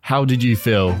How did you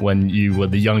feel when you were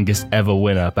the youngest ever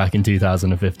winner back in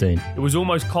 2015? It was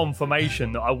almost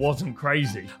confirmation that I wasn't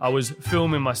crazy. I was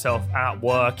filming myself at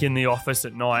work, in the office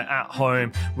at night, at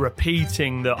home,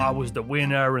 repeating that I was the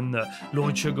winner and that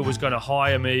Lord Sugar was going to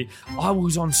hire me. I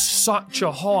was on such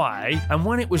a high, and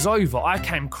when it was over, I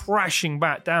came crashing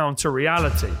back down to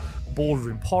reality.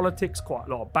 Boardroom politics, quite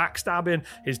a lot of backstabbing.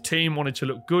 His team wanted to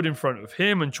look good in front of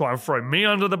him and try and throw me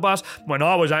under the bus when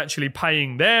I was actually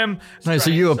paying them. No, so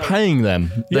you were paying them,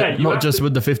 not just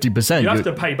with the 50%. You have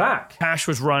to pay back. Cash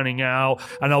was running out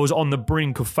and I was on the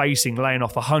brink of laying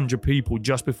off 100 people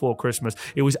just before Christmas.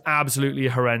 It was absolutely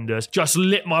horrendous. Just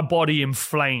lit my body in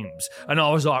flames. And I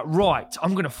was like, right,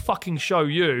 I'm going to fucking show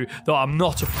you that I'm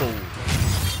not a fool.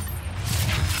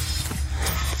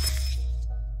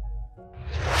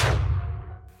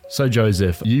 So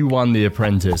Joseph, you won The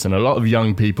Apprentice, and a lot of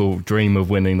young people dream of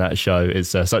winning that show.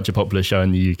 It's such a popular show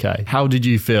in the UK. How did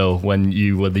you feel when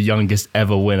you were the youngest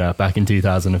ever winner back in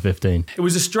 2015? It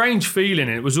was a strange feeling.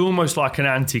 It was almost like an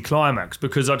anticlimax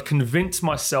because I'd convinced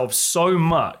myself so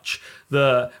much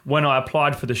that when I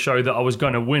applied for the show that I was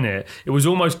going to win it, it was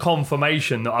almost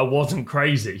confirmation that I wasn't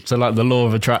crazy. So like the law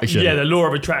of attraction. Yeah, the law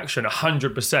of attraction,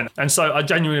 100%. And so I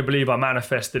genuinely believe I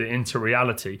manifested it into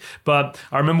reality. But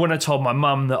I remember when I told my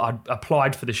mum that I'd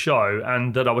applied for the show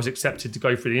and that I was accepted to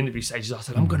go through the interview stages, I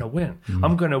said, I'm going to win.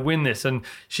 I'm going to win this. And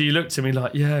she looked at me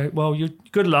like, yeah, well,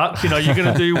 good luck. You're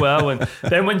going to do well. And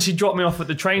then when she dropped me off at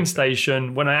the train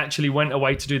station, when I actually went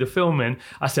away to do the filming,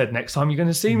 I said, next time you're going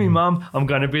to see me, Mum, I'm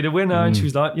going to be the winner. And she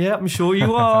was like, yeah, I'm sure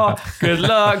you are. Good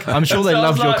luck. I'm sure they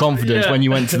loved your confidence when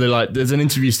you went to there's an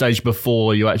interview stage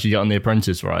before you actually get on The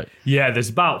Apprentice, right? Yeah, there's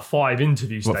about 5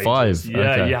 interview stages. 5? Yeah,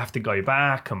 okay. You have to go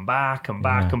back and back and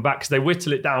back and back because they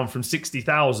whittle it down from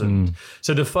 60,000.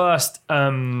 So the first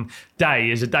day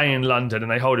is a day in London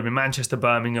and they hold them in Manchester,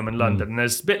 Birmingham and London. And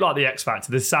there's a bit like the X Factor.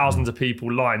 There's thousands of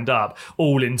people lined up,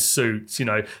 all in suits,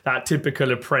 that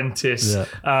typical apprentice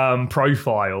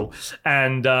profile.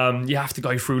 And you have to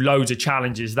go through loads of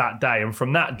challenges that day. And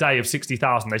from that day of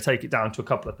 60,000, they take it down to a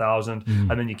couple of thousand.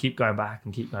 And then you keep going back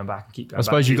and keep going back and keep going back. I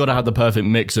suppose you've got to have the perfect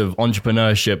mix of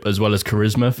entrepreneurship as well as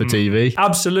charisma for TV.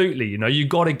 Absolutely. You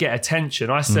got to get attention.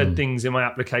 I said things in my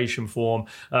application form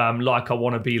like I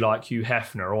want to be like Hugh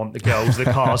Hefner. I want the girls, the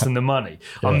cars and the money.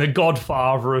 I'm the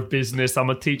godfather of business. I'm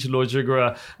a teacher Lord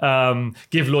Sugar,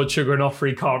 give Lord Sugar an offer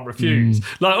he can't refuse.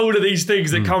 Like all of these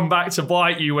things that come back to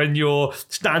bite you when you're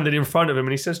standing in front of him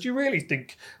and he says, do you really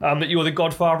think that you're the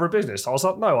godfather of business? I was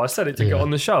like, no, I said it to get on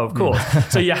the show, of course.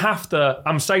 So you have to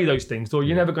say those things or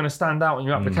you're never going to stand out in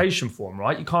your application form,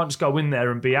 right? You can't just go in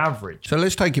there and be average. So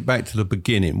let's take it back to the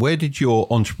beginning. Where did your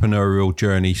entrepreneurial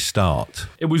journey start?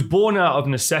 It was born out of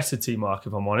necessity, Mark,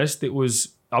 if I'm honest. It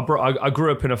was... I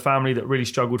grew up in a family that really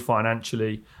struggled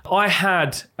financially. I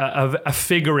had a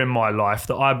figure in my life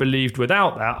that I believed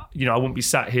without that, I wouldn't be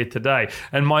sat here today.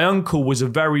 And my uncle was a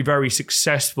very, very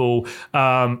successful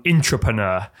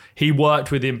entrepreneur. He worked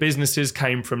within businesses,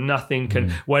 came from nothing,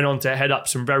 and went on to head up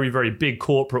some very, very big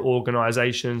corporate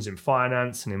organizations in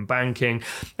finance and in banking.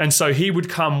 And so he would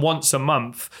come once or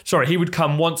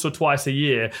twice a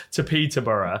year to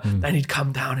Peterborough. Then he'd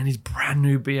come down in his brand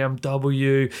new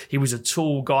BMW. He was a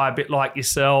tall guy, a bit like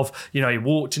yourself. He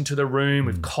walked into the room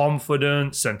with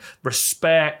confidence and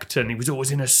respect, and he was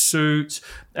always in a suit.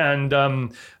 And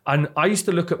I used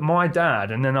to look at my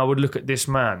dad and then I would look at this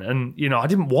man and, I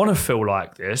didn't want to feel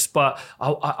like this, but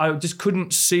I just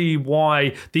couldn't see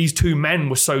why these two men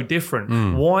were so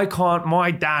different. Why can't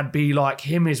my dad be like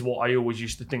him is what I always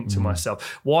used to think to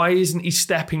myself. Why isn't he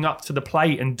stepping up to the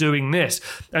plate and doing this?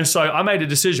 And so I made a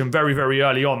decision very, very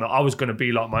early on that I was going to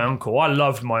be like my uncle. I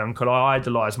loved my uncle. I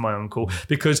idolized my uncle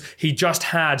because he just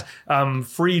had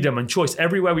freedom and choice.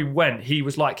 Everywhere we went, he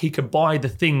was like, he could buy the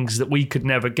things that we could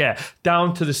never get,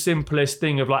 down to the simplest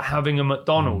thing of like having a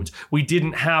McDonald's. We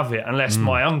didn't have it unless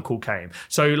my uncle came.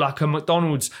 So like a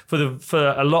McDonald's for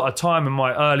a lot of time in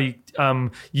my early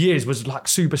years was like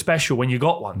super special when you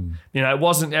got one. It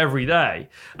wasn't every day.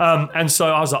 And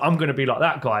so I was like, I'm going to be like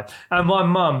that guy. And my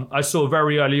mum, I saw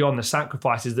very early on the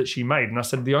sacrifices that she made. And I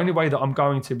said, the only way that I'm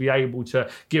going to be able to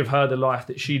give her the life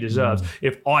that she deserves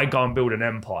if I go and build an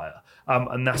empire.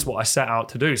 And that's what I set out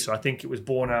to do. So I think it was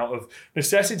born out of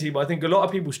necessity. But I think a lot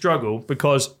of people struggle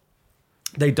because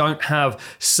they don't have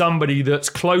somebody that's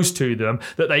close to them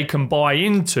that they can buy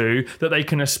into, that they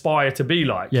can aspire to be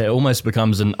like. Yeah, it almost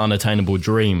becomes an unattainable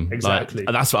dream. Exactly.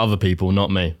 That's for other people, not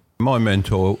me. My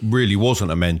mentor really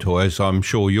wasn't a mentor, as I'm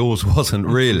sure yours wasn't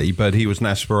really, but he was an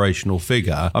aspirational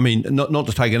figure. I mean, not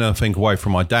to take anything away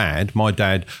from my dad. My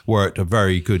dad worked a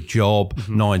very good job,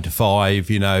 9 to 5,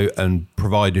 and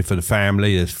provided for the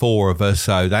family. There's 4 of us,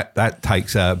 so that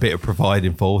takes a bit of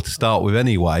providing for to start with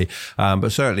anyway. But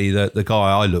certainly the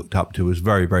guy I looked up to was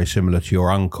very, very similar to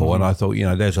your uncle, and I thought,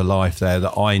 there's a life there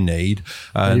that I need.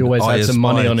 And he always had some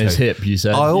money on his hip, you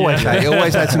said. I always had. He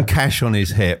always had some cash on his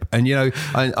hip, and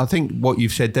I think what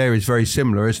you've said there is very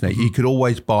similar, isn't it? He could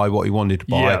always buy what he wanted to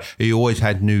buy. Yeah. He always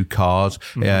had new cars.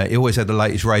 He always had the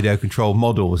latest radio-controlled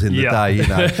models in the day,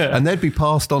 and they'd be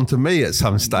passed on to me at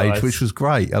some stage, which was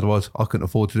great. Otherwise, I couldn't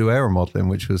afford to do aeromodelling,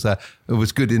 which was it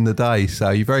was good in the day. So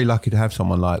you're very lucky to have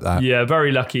someone like that. Yeah,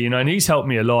 very lucky, and he's helped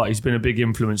me a lot. He's been a big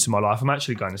influence in my life. I'm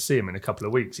actually going to see him in a couple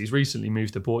of weeks. He's recently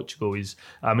moved to Portugal. He's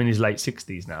in his late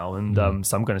 60s now, and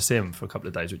so I'm going to see him for a couple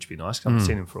of days, which would be nice. I haven't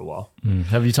seen him for a while.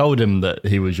 Have you told him that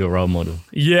he was your role model?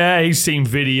 Yeah, he's seen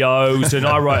videos, and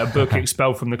I write a book,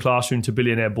 Expelled from the Classroom to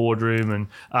Billionaire Boardroom, and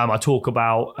I talk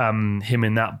about him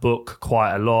in that book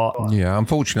quite a lot. Yeah,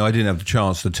 unfortunately, I didn't have the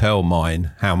chance to tell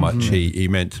mine how much he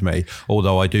meant to me,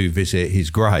 although I do visit his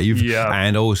grave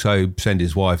and also send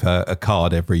his wife a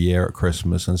card every year at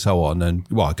Christmas and so on. And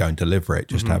I go and deliver it,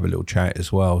 just to have a little chat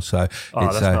as well. So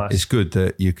it's good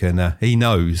that you can, he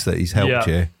knows that he's helped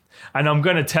you. And I'm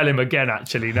going to tell him again,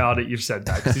 actually, now that you've said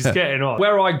that, because he's getting on.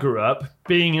 Where I grew up,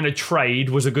 being in a trade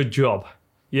was a good job.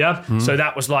 Yeah. So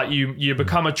that was like you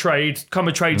become a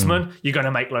tradesman, you're going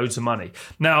to make loads of money.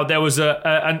 Now there was and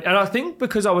I think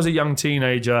because I was a young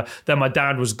teenager, then my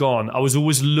dad was gone. I was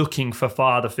always looking for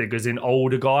father figures in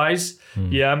older guys.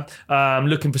 Yeah.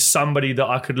 Looking for somebody that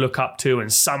I could look up to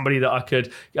and somebody that I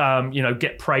could,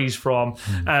 get praise from.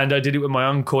 And I did it with my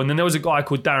uncle. And then there was a guy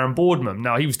called Darren Boardman.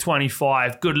 Now he was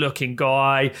 25, good looking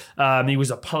guy. He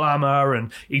was a plumber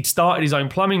and he'd started his own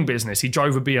plumbing business. He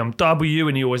drove a BMW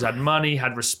and he always had money,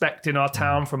 had respect in our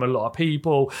town from a lot of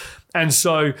people. And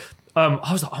so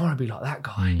I was like, I want to be like that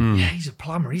guy. Yeah, he's a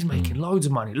plumber. He's making loads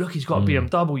of money. Look, he's got a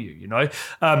BMW,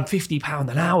 £50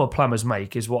 an hour plumbers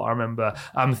make is what I remember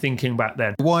thinking back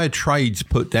then. Why are trades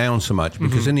put down so much?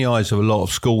 Because in the eyes of a lot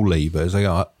of school leavers, they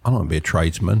go, I don't want to be a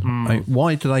tradesman. I mean,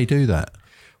 why do they do that?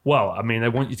 Well, I mean, they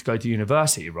want you to go to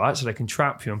university, right? So they can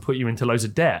trap you and put you into loads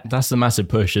of debt. That's the massive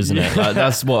push, isn't it? Like,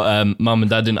 that's what mum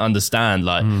and dad didn't understand.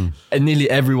 Like, nearly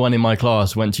everyone in my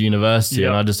class went to university,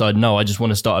 and I decided, no, I just want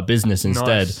to start a business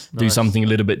instead, do something a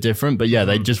little bit different. But yeah,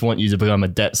 they just want you to become a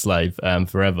debt slave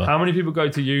forever. How many people go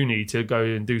to uni to go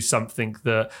and do something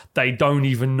that they don't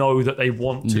even know that they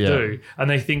want to do, and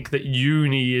they think that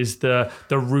uni is the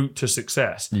route to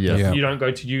success? If you don't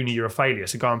go to uni, you're a failure.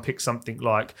 So go and pick something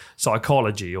like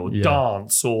psychology or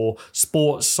dance or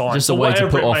sports science. Just a way to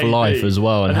put off life as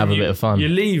well and have a bit of fun. You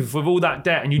leave with all that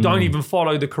debt and you don't even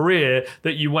follow the career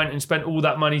that you went and spent all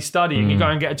that money studying. You go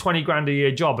and get a 20 grand a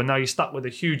year job and now you're stuck with a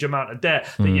huge amount of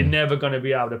debt that you're never going to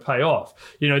be able to pay off.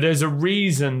 There's a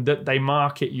reason that they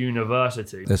market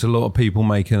university. There's a lot of people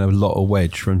making a lot of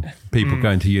wedge from people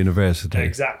going to university.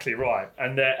 Exactly right.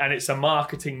 And it's a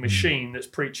marketing machine that's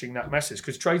preaching that message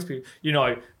because tradespeople,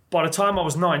 by the time I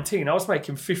was 19, I was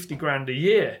making 50 grand a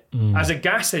year as a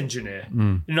gas engineer.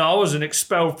 I was an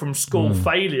expelled from school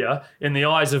failure in the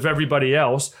eyes of everybody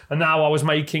else. And now I was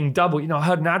making double. I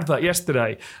heard an advert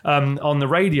yesterday on the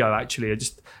radio, actually.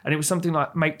 And it was something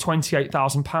like make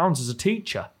 £28,000 as a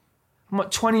teacher. I'm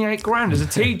like 28 grand as a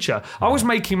teacher. I was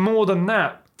making more than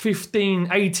that 15,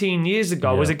 18 years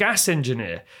ago as a gas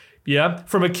engineer. Yeah.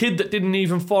 From a kid that didn't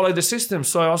even follow the system.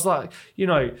 So I was like,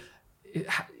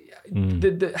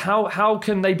 how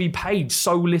can they be paid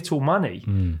so little money?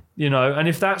 And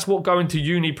if that's what going to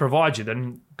uni provides you,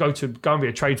 then go and be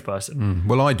a tradesperson.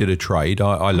 Well, I did a trade.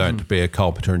 I learned to be a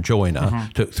carpenter and joiner.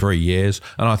 Took 3 years,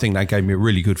 and I think that gave me a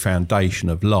really good foundation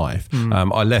of life.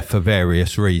 I left for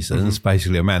various reasons.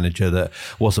 Basically, a manager that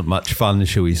wasn't much fun,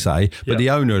 shall we say. But the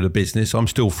owner of the business, I'm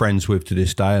still friends with to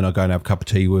this day, and I go and have a cup of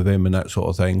tea with him and that sort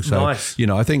of thing. So,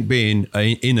 I think being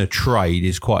in a trade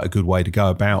is quite a good way to go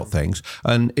about things.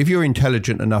 And if you're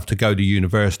intelligent enough to go to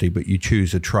university, but you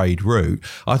choose a trade route,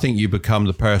 I think you become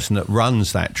the person that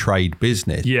runs that trade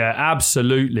business. Yeah,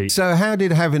 absolutely. So how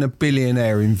did having a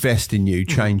billionaire invest in you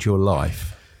change your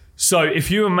life? So if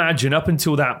you imagine up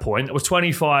until that point, I was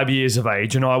 25 years of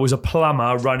age and I was a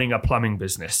plumber running a plumbing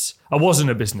business. I wasn't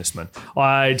a businessman.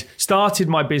 I'd started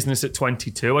my business at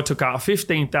 22. I took out a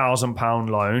 £15,000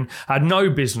 loan, had no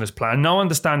business plan, no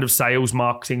understanding of sales,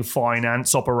 marketing,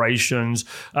 finance, operations,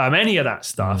 any of that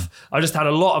stuff. I just had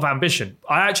a lot of ambition.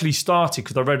 I actually started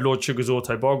because I read Lord Sugar's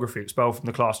autobiography, Expelled from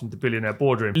the Classroom to Billionaire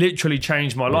Boardroom. Literally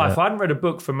changed my life. I hadn't read a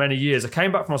book for many years. I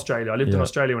came back from Australia. I lived in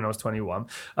Australia when I was 21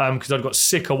 because I'd got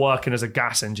sick of working as a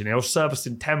gas engineer. I was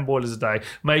servicing 10 boilers a day,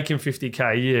 making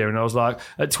 50k a year. And I was like,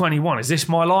 at 21, is this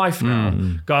my life life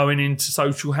now, going into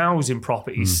social housing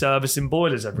properties, servicing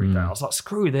boilers every day. I was like,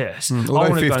 screw this.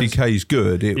 Although 50k is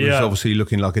good, it was obviously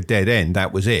looking like a dead end.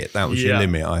 That was it. That was your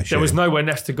limit, I assume. There was nowhere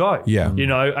left to go. Yeah. You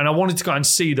know, and I wanted to go and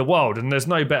see the world, and there's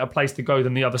no better place to go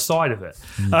than the other side of it.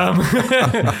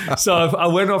 So I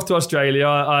went off to Australia.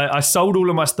 I sold all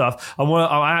of my stuff.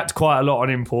 I act quite a lot on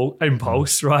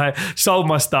impulse, right? Sold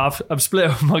my stuff. I've split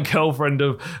with my girlfriend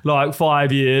of like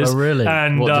 5 years. Oh, really?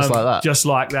 And just like that? Just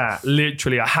like that.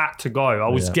 Literally, I had to go. I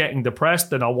was getting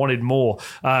depressed and I wanted more.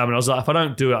 And I was like, if I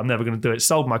don't do it, I'm never going to do it.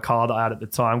 Sold my car that I had at the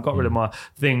time, got rid of my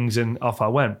things, and off I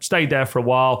went. Stayed there for a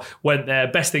while, went there.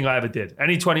 Best thing I ever did.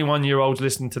 Any 21-year-olds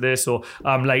listening to this or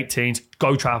late teens,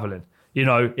 go traveling. You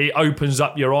know, it opens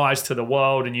up your eyes to the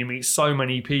world and you meet so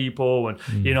many people. And,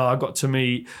 you know, I got to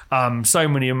meet so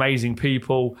many amazing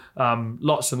people,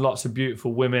 lots and lots of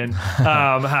beautiful women,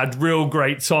 had real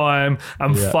great time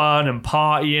and fun and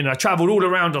partying. I traveled all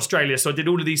around Australia. So I did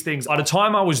all of these things. By the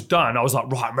time I was done, I was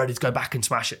like, right, I'm ready to go back and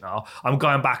smash it now. I'm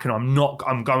going back and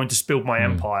I'm going to build my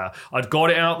empire. I'd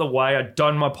got it out the way. I'd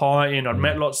done my partying. I'd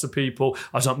met lots of people.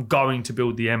 I was like, I'm going to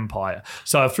build the empire.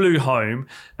 So I flew home,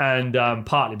 and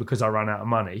partly because I ran out of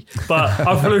money, but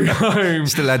I flew home.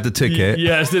 Still had the ticket.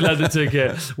 Yeah, still had the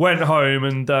ticket. Went home,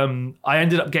 and I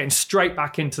ended up getting straight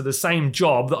back into the same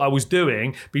job that I was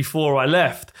doing before I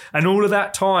left. And all of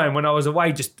that time when I was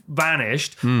away just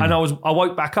vanished. And I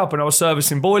woke back up and I was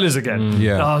servicing boilers again.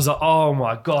 And I was like, oh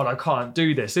my God, I can't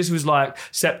do this. This was like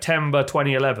September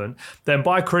 2011. Then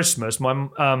by Christmas,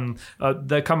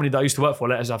 the company that I used to work for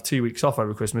let us have 2 weeks off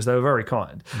over Christmas. They were very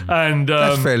kind. And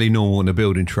that's fairly normal in the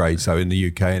building trade. So in the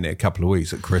UK, in a couple of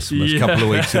weeks at Christmas, a couple of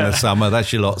weeks in the summer,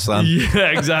 that's your lot, son.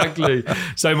 Yeah, exactly.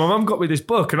 So my mum got me this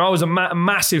book, and I was a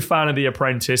massive fan of The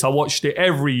Apprentice. I watched it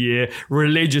every year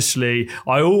religiously.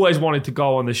 I always wanted to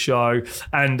go on the show.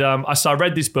 And so I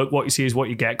read this book, What You See Is What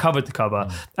You Get, cover to cover.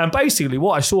 And basically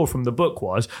what I saw from the book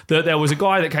was that there was a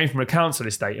guy that came from a council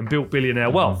estate and built billionaire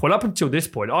wealth. Well, up until this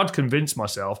point, I'd convinced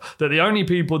myself that the only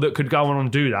people that could go on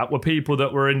and do that were people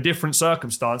that were in different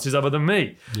circumstances other than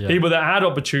me. People that had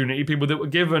opportunity, people that were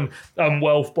given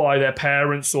wealth by their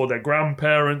parents or their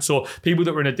grandparents, or people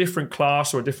that were in a different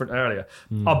class or a different area.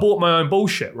 I bought my own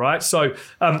bullshit, right? So,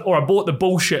 or I bought the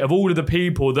bullshit of all of the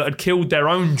people that had killed their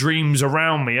own dreams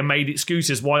around me and made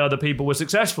excuses why other people were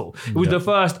successful. It was the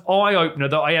first eye-opener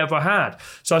that I ever had.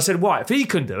 So I said, right, if he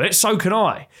can do it, so can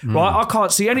I, right? I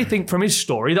can't see anything from his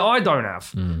story that I don't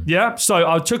have. Yeah. So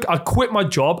I quit my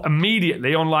job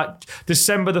immediately on like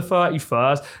December the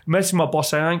 31st, messaged my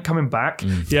boss saying I ain't coming back.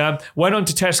 Yeah. Went on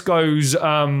to Tesco's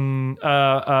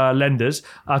lenders.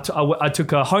 I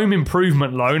took a home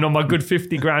improvement loan on my good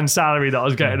 50 grand salary that I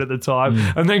was getting at the time,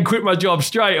 and then quit my job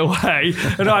straight away.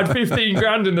 And I had 15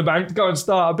 grand in the bank to go and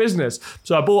start a business.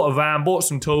 So I bought a van, bought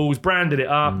some tools, branded it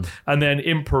up, and then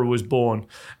Impera was born.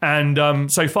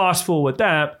 And so fast forward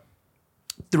that,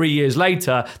 3 years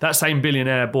later, that same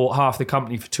billionaire bought half the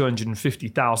company for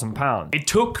 £250,000. It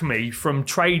took me from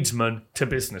tradesman to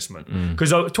businessman.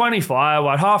 Because I was 25,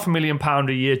 I had £500,000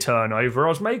 a year turnover. I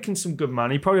was making some good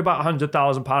money, probably about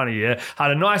 £100,000 a year.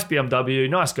 Had a nice BMW,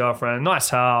 nice girlfriend, nice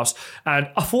house, and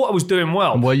I thought I was doing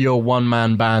well. And were you a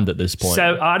one-man band at this point?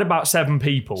 So I had about 7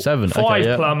 people. 7, okay,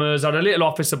 Five plumbers. I had a little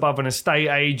office above an estate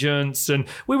agents, and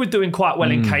we were doing quite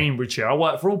well in Cambridgeshire. I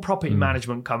worked for all property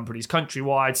management companies,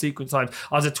 Countrywide, Sequence Times.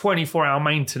 I was a 24-hour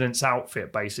maintenance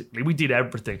outfit, basically. We did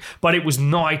everything, but it was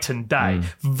night and day.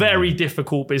 Very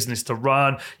difficult business to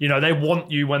run. You know, they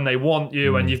want you when they want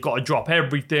you, and you've got to drop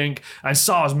everything. And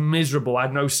so I was miserable. I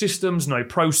had no systems, no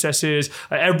processes.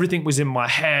 Everything was in my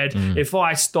head. If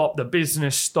I stopped, the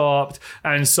business stopped.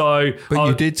 And so... But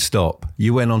you did stop.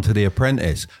 You went on to The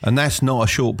Apprentice, and that's not a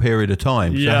short period of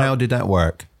time. So how did that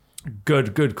work?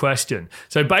 Good question.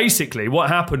 So basically what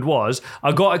happened was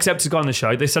I got accepted to go on the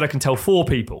show. They said I can tell 4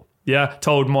 people. Yeah,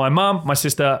 told my mum, my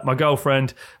sister, my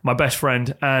girlfriend, my best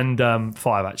friend, and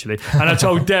 5 actually. And I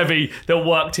told Debbie that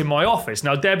worked in my office.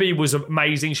 Now, Debbie was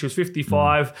amazing. She was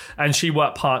 55 and she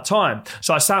worked part-time.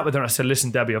 So I sat with her and I said, listen,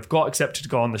 Debbie, I've got accepted to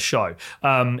go on the show.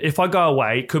 If I go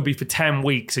away, it could be for 10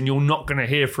 weeks and you're not going to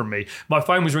hear from me. My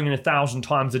phone was ringing 1,000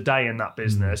 times a day in that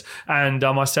business. And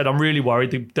I said, I'm really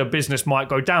worried the business might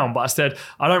go down. But I said,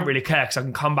 I don't really care because I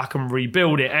can come back and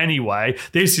rebuild it anyway.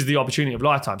 This is the opportunity of a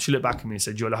lifetime. She looked back at me and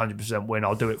said, you're 100% win,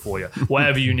 I'll do it for you,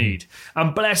 whatever you need.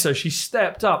 And bless her, she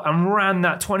stepped up and ran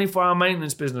that 24-hour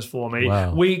maintenance business for me.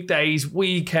 Wow. Weekdays,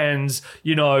 weekends,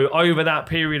 you know, over that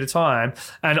period of time.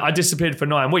 And I disappeared for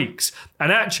 9 weeks.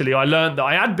 And actually, I learned that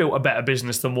I had built a better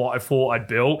business than what I thought I'd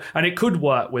built, and it could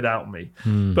work without me.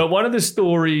 But one of the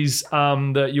stories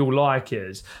that you'll like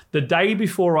is the day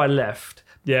before I left,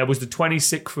 Yeah, it was the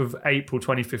 26th of April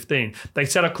 2015. They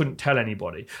said I couldn't tell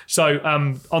anybody. So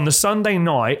on the Sunday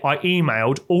night, I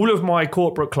emailed all of my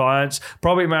corporate clients,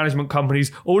 property management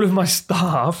companies, all of my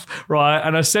staff, right?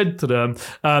 And I said to them,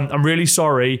 I'm really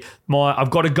sorry. I've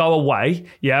got to go away.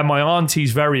 Yeah, my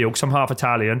auntie's very ill because I'm half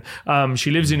Italian. She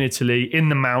lives in Italy, in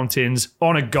the mountains,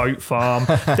 on a goat farm.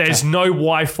 There's no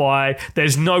Wi-Fi.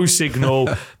 There's no signal.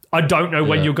 I don't know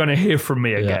when you're going to hear from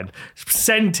me again.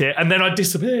 Sent it, and then I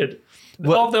disappeared.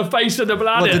 Off the face of the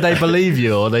planet. What, did they believe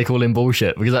you or they call him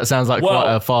bullshit? Because that sounds like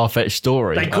quite a far-fetched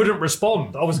story. They couldn't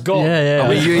respond. I was gone. Yeah. I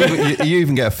mean, you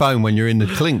even get a phone when you're in the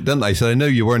clink, don't they? So they knew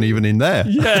you weren't even in there.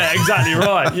 Yeah, exactly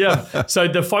right. Yeah. So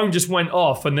the phone just went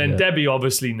off, and then Debbie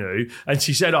obviously knew, and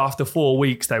she said after 4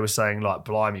 weeks they were saying like,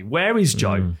 "Blimey, where is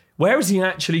Joe? Where is he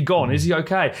actually gone? Is he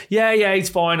okay? Yeah, he's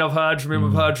fine. I've heard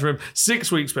from him.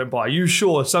 6 weeks went by. Are you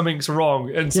sure something's wrong?"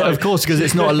 And so, of course, because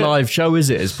it's not a live show, is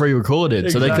it? It's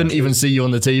pre-recorded. So they couldn't even see you on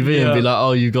the TV and be like,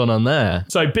 "Oh, you've gone on there."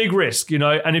 So big risk,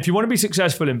 and if you want to be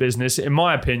successful in business, in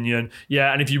my opinion,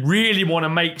 and if you really want to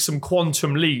make some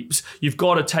quantum leaps, you've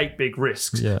got to take big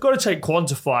risks. You've got to take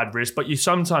quantified risks, but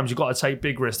sometimes you've got to take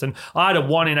big risks. And I had a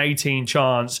 1 in 18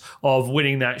 chance of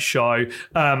winning that show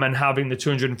and having the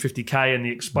 250K and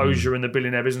the exposure and the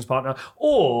billionaire business partner,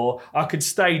 or I could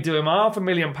stay doing my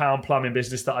 £500,000 plumbing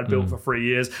business that I'd built for 3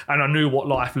 years, and I knew what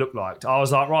life looked like. I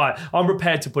was like, right, I'm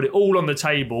prepared to put it all on the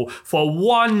table for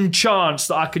one chance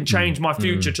that I can change my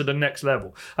future to the next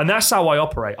level. And that's how I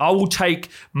operate. I will take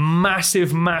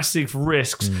massive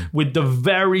risks with the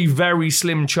very, very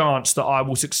slim chance that I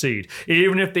will succeed.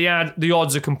 Even if the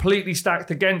odds are completely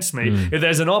stacked against me, if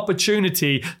there's an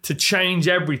opportunity to change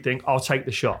everything, I'll take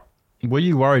the shot. Were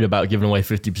you worried about giving away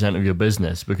 50% of your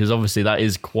business? Because obviously that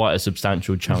is quite a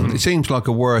substantial challenge. It seems like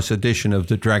a worse edition of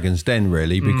the Dragon's Den,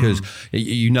 really, because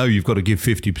you've got to give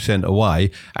 50%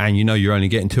 away, and you're only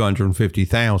getting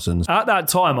 250,000. At that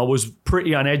time, I was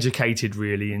pretty uneducated,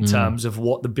 really, in terms of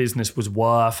what the business was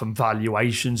worth and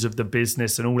valuations of the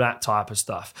business and all that type of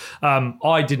stuff.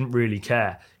 I didn't really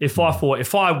care. If I thought,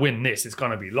 if I win this, it's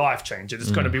going to be life-changing. It's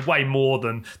going to be way more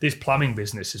than this plumbing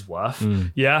business is worth.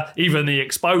 Yeah, even the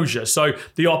exposure. So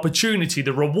the opportunity,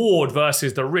 the reward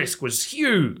versus the risk was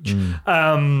huge.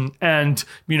 And,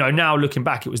 now looking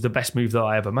back, it was the best move that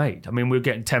I ever made. I mean, we were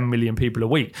getting 10 million people a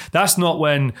week. That's not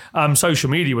when social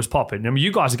media was popping. I mean,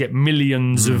 you guys get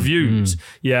millions of views,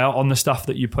 on the stuff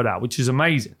that you put out, which is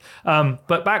amazing.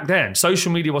 But back then,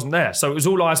 social media wasn't there. So it was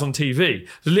all eyes on TV.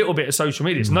 There's a little bit of social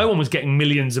media. So no one was getting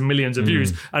millions and millions of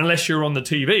views unless you're on the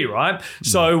TV, right?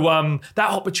 So that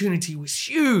opportunity was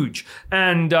huge.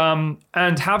 And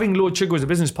having Lord Sugar as a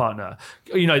business partner,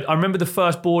 I remember the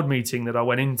first board meeting that I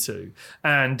went into,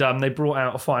 and they brought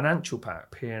out a financial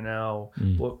pack, P&L,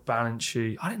 what balance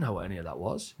sheet. I didn't know what any of that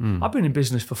was. I've been in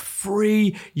business for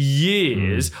 3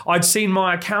 years. I'd seen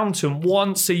my accountant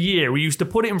once a year. He used to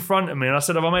put it in front of me, and I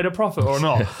said, "Have I made a profit or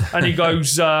not?" And he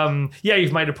goes, "Yeah,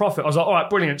 you've made a profit." I was like, "All right,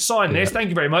 brilliant. Sign this. Thank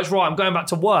you very much. Right, I'm going back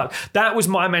to work." That was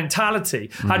my mentality.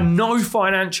 I had no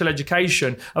financial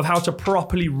education of how to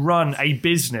properly run a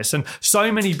business, and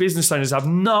so many business owners have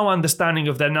no understanding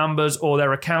of their numbers or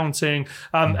their accounting.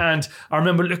 And I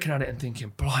remember looking at it and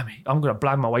thinking, blimey, I'm going to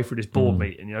blag my way through this board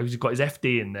meeting. He's got his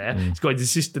FD in there. He's got his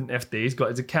assistant FD. He's got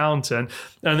his accountant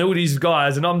and all these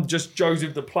guys. And I'm just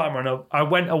Joseph the plumber. And I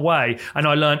went away and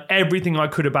I learned everything I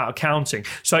could about accounting.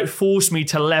 So it forced me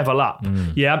to level up.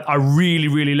 I really,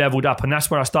 really leveled up. And that's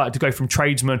where I started to go from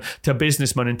tradesman to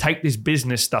businessman and take this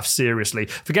business stuff seriously.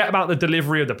 Forget about the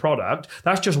delivery of the product.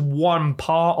 That's just one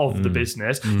part of the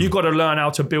business. You've got to learn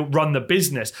how to run the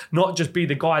business, not just be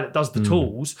the guy that does the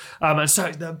tools. And so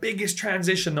it's the biggest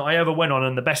transition that I ever went on,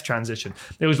 and the best transition.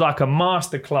 It was like a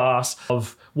masterclass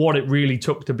of what it really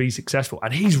took to be successful.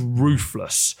 And he's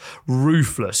ruthless.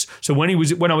 So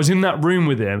when I was in that room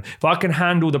with him, if I can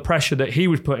handle the pressure that he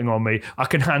was putting on me, I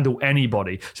can handle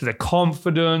anybody. So the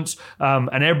confidence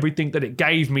and everything that it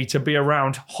gave me to be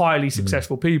around highly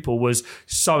successful people was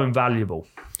so invaluable.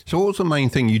 So what was the main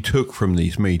thing you took from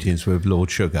these meetings with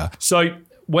Lord Sugar? So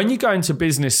when you go into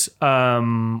business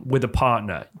with a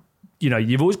partner,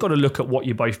 you've always got to look at what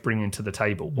you're both bringing to the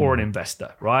table, or an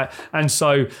investor, right? And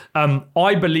so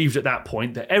I believed at that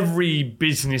point that every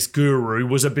business guru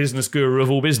was a business guru of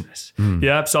all business.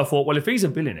 So I thought, well, if he's a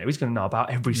billionaire, he's going to know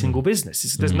about every single business.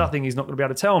 There's nothing he's not going to be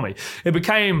able to tell me. It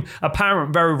became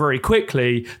apparent very, very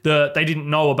quickly that they didn't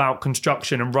know about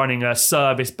construction and running a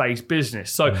service-based business.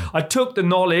 So I took the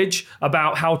knowledge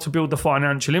about how to build the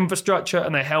financial infrastructure,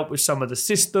 and they helped with some of the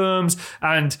systems.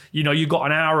 And, you got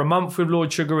an hour a month with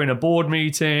Lord Sugar in a board board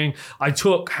meeting. I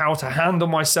took how to handle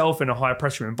myself in a high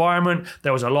pressure environment.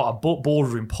 There was a lot of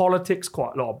boardroom politics,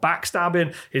 quite a lot of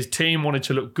backstabbing. His team wanted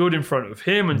to look good in front of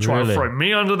him and try and throw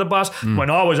me under the bus when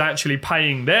I was actually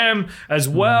paying them as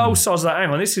well. So I was like, hang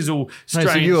on, this is all strange.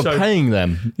 So you were paying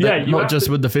them? Yeah. Not just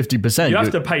with the 50%. You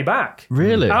have to pay back.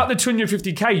 Really? Out of the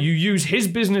 250K, you use his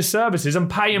business services and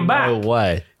pay him back. No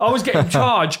way. I was getting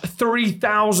charged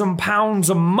 £3,000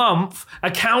 a month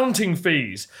accounting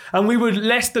fees, and we were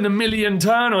less than $1 million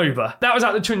turnover. That was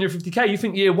out of the 250K. You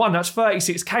think year one, that's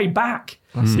 36K back.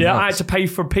 Yeah, I had to pay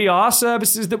for PR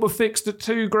services that were fixed at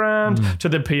 $2,000 to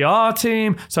the PR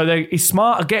team. So he's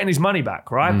smart at getting his money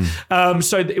back, right?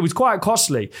 So it was quite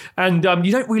costly. And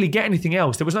you don't really get anything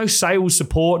else. There was no sales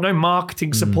support, no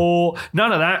marketing support,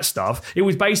 none of that stuff. It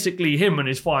was basically him and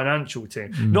his financial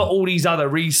team, not all these other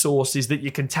resources that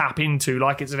you can tap into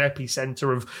like it's an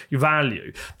epicenter of your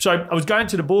value. So I was going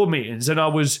to the board meetings and I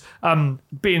was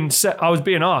being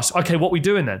asked, okay, what are we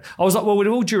doing then? I was like, well, with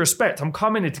all due respect, I'm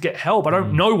coming here to get help. I don't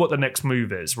know what the next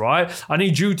move is, right? I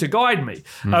need you to guide me.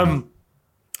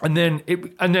 And then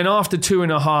after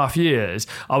 2.5 years,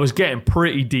 I was getting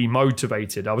pretty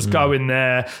demotivated. I was going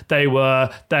there. They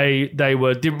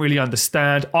didn't really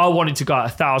understand. I wanted to go at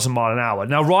 1,000 miles an hour.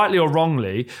 Now, rightly or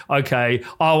wrongly, okay,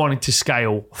 I wanted to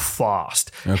scale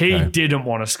fast. Okay. He didn't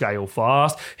want to scale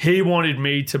fast. He wanted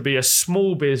me to be a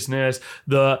small business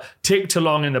that ticked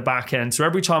along in the back end. So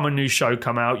every time a new show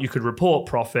come out, you could report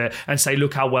profit and say,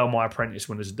 look how well my apprentice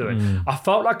was doing. I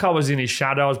felt like I was in his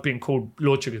shadow. I was being called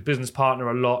Lord Sugar's business partner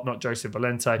a lot, not Joseph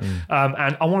Valente.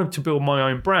 And I wanted to build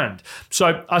my own brand.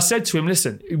 So I said to him,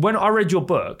 listen, when I read your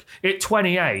book, at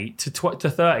 28 to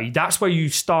 30, that's where you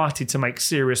started to make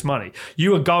serious money.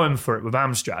 You were going for it with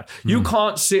Amstrad. You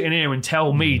can't sit in here and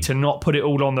tell me to not put it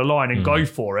all on the line and go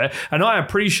for it. And I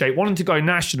appreciate wanting to go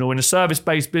national in a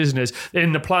service-based business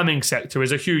in the plumbing sector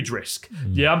is a huge risk.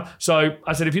 Yeah. So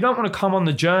I said, if you don't want to come on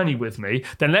the journey with me,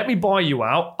 then let me buy you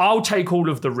out. I'll take all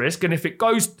of the risk. And if it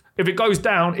goes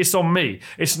down, it's on me.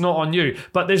 It's not on you.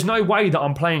 But there's no way that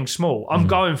I'm playing small. I'm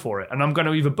going for it, and I'm going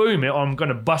to either boom it or I'm going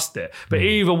to bust it. But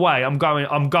either way, I'm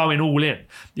going all in.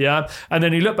 Yeah. And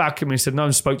then he looked back at me and said, "No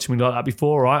one spoke to me like that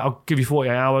before. Right? I'll give you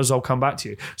 48 hours. I'll come back to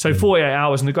you." So 48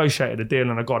 hours, negotiated a deal,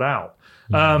 and I got out.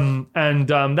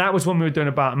 That was when we were doing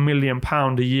about £1 million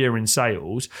a year in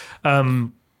sales.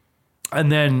 And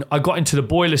then I got into the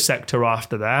boiler sector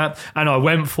after that, and I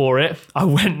went for it. I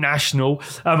went national.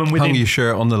 And hung your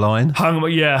shirt on the line? Put my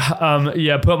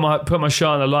shirt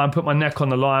on the line, put my neck on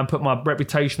the line, put my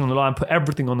reputation on the line, put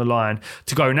everything on the line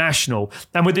to go national.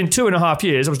 And within 2.5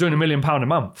 years, I was doing £1 million a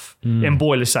month in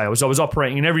boiler sales. I was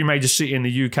operating in every major city in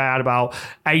the UK. I had about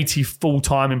 80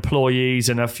 full-time employees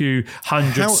and a few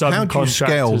hundred subcontractors. How do you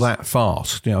scale that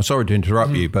fast? Sorry to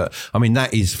interrupt you, but I mean,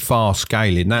 that is fast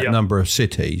scaling, that number of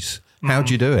cities. How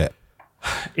do you do it?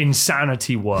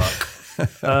 Insanity work.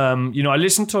 I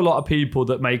listen to a lot of people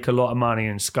that make a lot of money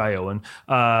and scale, and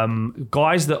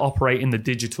guys that operate in the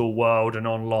digital world and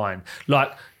online.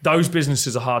 Like, those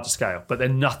businesses are hard to scale, but they're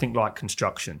nothing like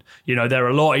construction. They're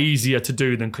a lot easier to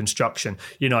do than construction.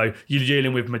 You're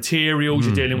dealing with materials,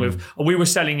 you're dealing with, we were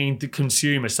selling into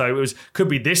consumers. So could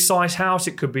be this size house,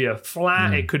 it could be a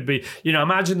flat, it could be,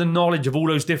 imagine the knowledge of all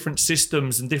those different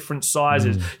systems and different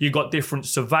sizes. You've got different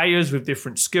surveyors with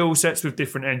different skill sets, with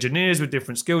different engineers with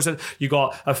different skill sets. You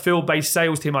got a field-based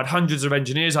sales team. I had hundreds of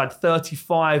engineers. I had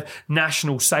 35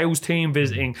 national sales team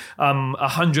visiting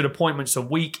 100 appointments a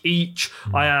week each.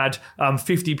 I had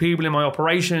 50 people in my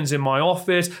operations, in my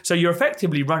office. So you're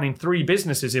effectively running 3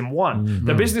 businesses in one.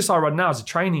 The business I run now is a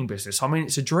training business. I mean,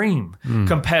 it's a dream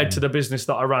compared to the business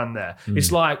that I ran there.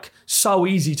 It's like so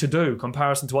easy to do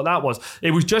comparison to what that was.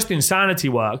 It was just insanity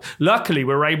work. Luckily,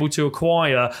 we were able to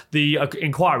acquire the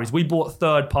inquiries. We bought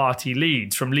third-party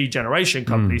leads from lead generation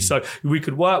companies. So we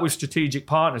could work with strategic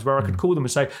partners where I could call them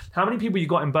and say, how many people you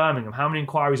got in Birmingham? How many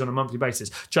inquiries on a monthly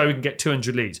basis? Joe, we can get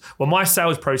 200 leads. Well, my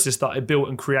sales process that I built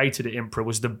and created at Impra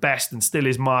was the best and still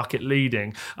is market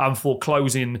leading for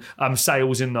closing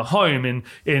sales in the home,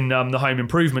 in the home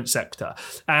improvement sector.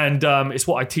 And it's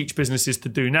what I teach businesses to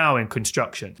do now in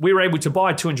construction. We were able to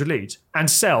buy 200 leads and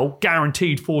sell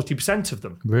guaranteed 40% of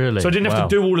them. Really? So I didn't have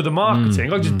to do all of the marketing.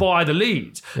 I could just buy the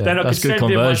leads. Yeah, then I could send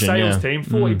in my sales team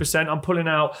 40%. I'm pulling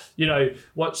out,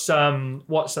 what's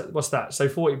that? So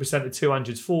 40% of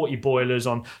 200 is 40 boilers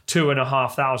on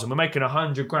 2,500. We're making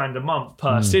 100 grand a month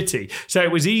per city. So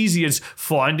it was easy as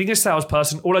finding a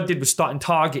salesperson. All I did was starting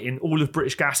targeting all of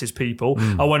British Gas's people.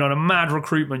 I went on a mad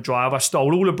recruitment drive. I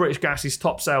stole all of British Gas's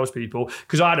top salespeople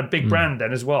because I had a big brand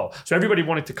then as well. So everybody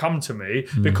wanted to come to me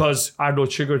because I had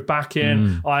Lord Sugar's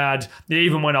backing. I had,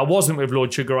 even when I wasn't with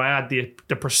Lord Sugar, I had the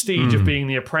prestige of being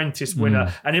the apprentice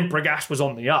winner, and Improgas was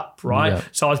on the up, right? Yeah.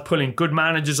 So I was pulling good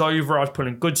managers over. I was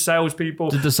pulling good salespeople.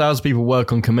 Did the salespeople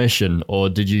work on commission, or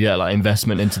did you get like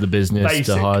investment into the business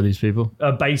to hire these people?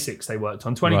 Basics they worked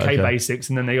on, 20k basics,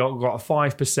 and then they got a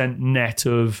 5% net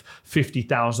of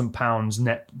 £50,000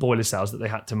 net boiler sales that they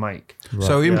had to make. Right.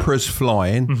 So Impra's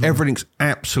flying, everything's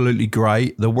absolutely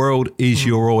great. The world is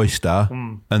your oyster,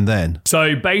 and then?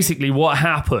 So basically what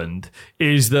happened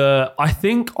is that I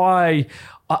think I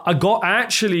got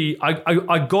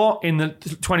in the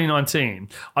 2019,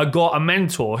 I got a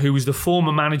mentor who was the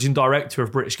former managing director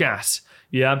of British Gas.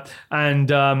 Yeah.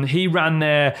 And he ran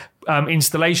their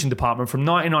installation department from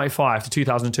 1995 to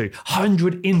 2002.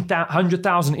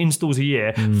 100,000 installs a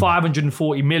year,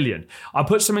 540 million. I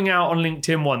put something out on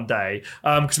LinkedIn one day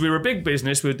because we were a big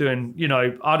business. We were doing,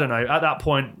 I don't know, at that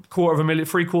point,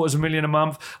 $750,000 a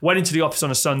month. Went into the office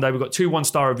on a Sunday. We got 2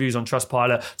 1-star reviews on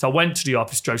Trustpilot. So I went to the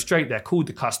office, drove straight there, called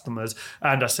the customers,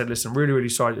 and I said, listen, really, really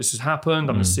sorry this has happened.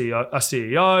 I'm a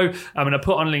CEO. And I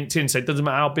put on LinkedIn, said, doesn't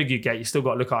matter how big you get, you still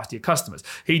got to look after your customers.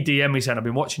 He DM'd me saying, I've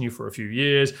been watching you for a few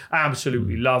years. I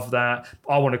absolutely love that.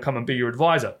 I want to come and be your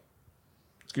advisor.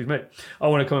 Excuse me. I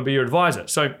want to come and be your advisor.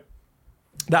 So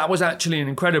that was actually an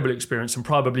incredible experience and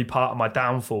probably part of my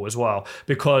downfall as well,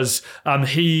 because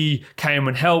he came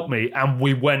and helped me and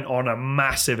we went on a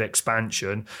massive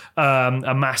expansion,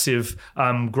 a massive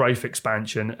growth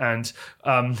expansion. And,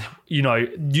 you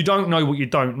don't know what you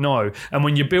don't know. And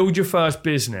when you build your first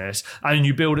business and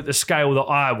you build at the scale that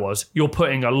I was, you're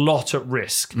putting a lot at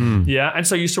risk. Yeah. And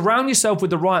so you surround yourself with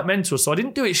the right mentors. So I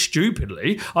didn't do it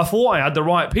stupidly. I thought I had the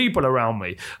right people around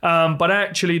me. But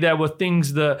actually there were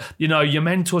things that, your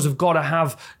mentors have got to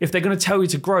have, if they're going to tell you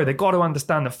to grow, they've got to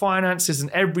understand the finances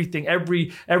and everything,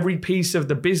 every piece of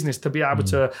the business to be able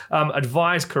to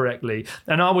advise correctly.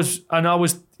 And I was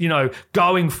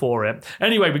going for it.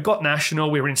 Anyway, we got national.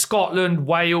 We were in Scotland,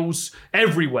 Wales,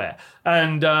 everywhere.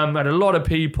 And had a lot of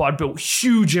people. I'd built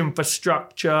huge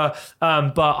infrastructure,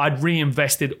 but I'd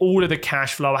reinvested all of the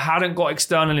cash flow. I hadn't got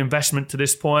external investment to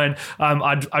this point.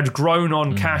 I'd grown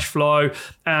on cash flow,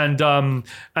 and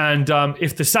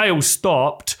if the sales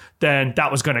stopped, then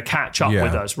that was going to catch up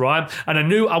with us, right? And I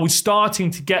knew I was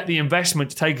starting to get the investment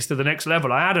to take us to the next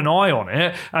level. I had an eye on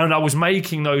it, and I was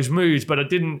making those moves, but I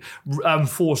didn't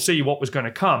foresee what was going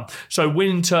to come. So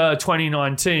winter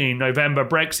 2019, November,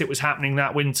 Brexit was happening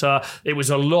that winter. It was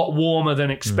a lot warmer than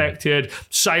expected.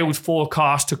 Sales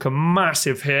forecast took a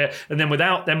massive hit. And then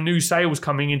without them new sales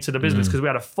coming into the business, because we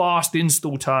had a fast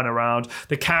install turnaround,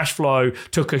 the cash flow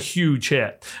took a huge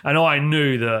hit. And I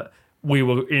knew that we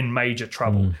were in major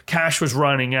trouble. Cash was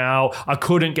running out. I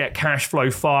couldn't get cash flow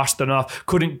fast enough,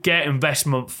 couldn't get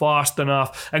investment fast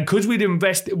enough. And because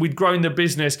we'd grown the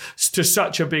business to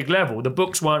such a big level, the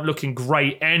books weren't looking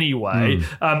great anyway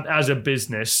as a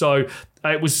business. So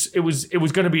it was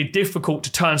going to be difficult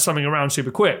to turn something around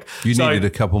super quick. You needed a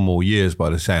couple more years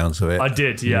by the sounds of it. I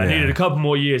did, yeah. I needed a couple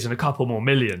more years and a couple more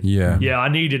million. Yeah, I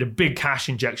needed a big cash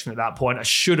injection at that point. I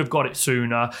should have got it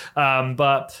sooner.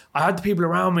 But I had the people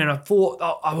around me and I thought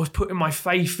I was putting my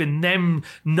faith in them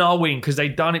knowing, because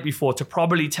they'd done it before, to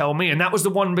probably tell me. And that was the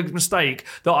one big mistake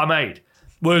that I made,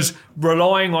 was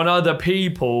relying on other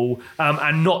people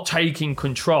and not taking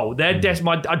control.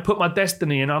 I'd put my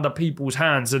destiny in other people's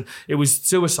hands, and it was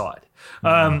suicide.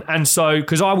 And so,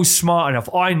 because I was smart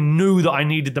enough, I knew that I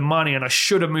needed the money and I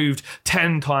should have moved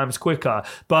 10 times quicker.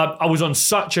 But I was on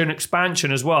such an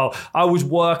expansion as well. I was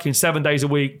working 7 days a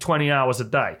week, 20 hours a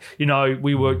day.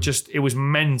 We were it was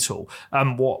mental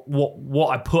what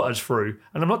I put us through.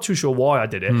 And I'm not too sure why I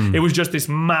did it. It was just this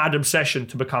mad obsession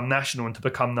to become national and to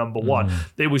become number one.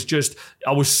 It was just,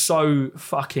 I was so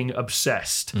fucking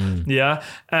obsessed. Yeah.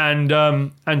 And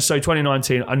so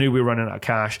 2019, I knew we were running out of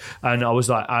cash, and I was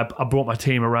like, I brought my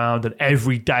team around, and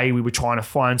every day we were trying to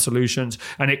find solutions,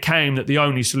 and it came that the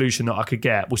only solution that I could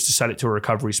get was to sell it to a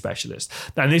recovery specialist.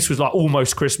 And this was like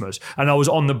almost Christmas, and I was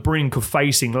on the brink of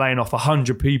laying off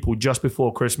 100 people just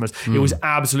before Christmas. It was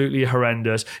absolutely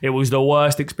horrendous. It was the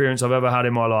worst experience I've ever had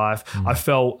in my life. I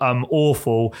felt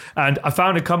awful, and I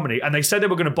found a company, and they said they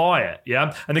were going to buy it,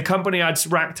 and the company had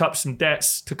racked up some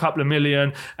debts to a couple of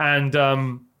million,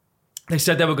 and they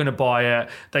said they were going to buy it.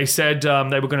 They said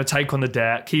they were going to take on the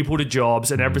debt, keep all the jobs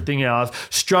and everything else.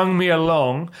 Strung me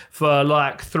along for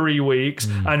like 3 weeks,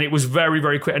 and it was very,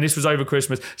 very quick. And this was over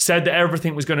Christmas. Said that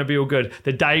everything was going to be all good.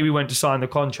 The day we went to sign the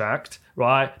contract,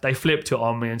 right? They flipped it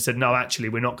on me and said, no, actually,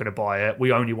 we're not going to buy it.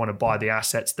 We only want to buy the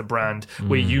assets, the brand,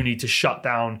 where you need to shut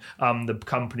down the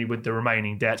company with the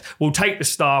remaining debt. We'll take the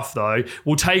staff, though.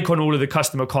 We'll take on all of the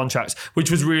customer contracts, which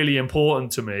was really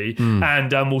important to me.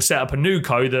 And we'll set up a new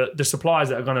co that the suppliers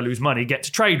that are going to lose money get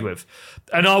to trade with.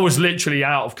 And I was literally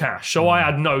out of cash. So I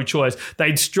had no choice.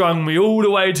 They'd strung me all the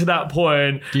way to that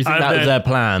point. Do you think that was their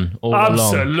plan all along?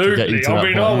 Absolutely. I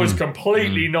mean, I was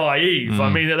completely naive. I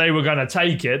mean, that they were going to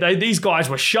take it. These guys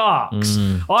were sharks.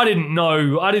 I didn't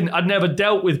know. I'd never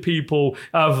dealt with people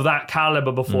of that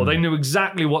caliber before. They knew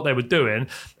exactly what they were doing,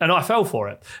 and I fell for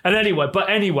it. And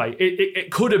anyway,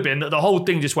 it could have been that the whole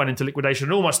thing just went into liquidation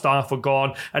and all my staff were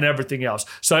gone and everything else.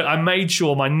 So I made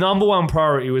sure my number one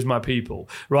priority was my people,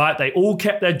 right? They all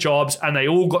kept their jobs and they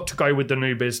all got to go with the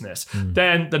new business.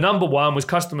 Then the number one was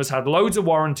customers had loads of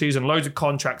warranties and loads of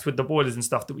contracts with the boilers and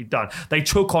stuff that we'd done. They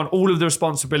took on all of the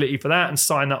responsibility for that and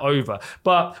signed that over.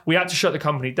 But we had to shut the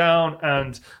company down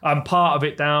and part of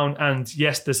it down. And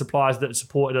yes, the suppliers that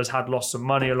supported us had lost some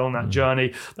money along that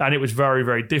journey. And it was very,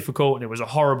 very difficult. And it was a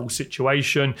horrible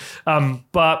situation.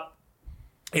 But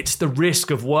it's the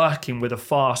risk of working with a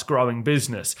fast growing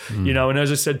business, you know, and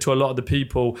as I said to a lot of the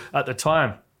people at the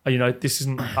time, you know,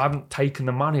 I haven't taken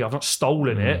the money. I've not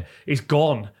stolen it. It's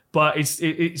gone. But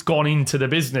it's gone into the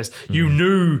business. You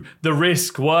knew the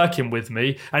risk working with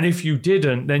me. And if you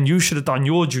didn't, then you should have done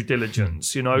your due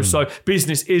diligence, you know. So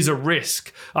business is a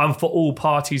risk for all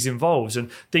parties involved.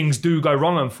 And things do go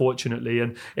wrong, unfortunately.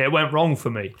 And it went wrong for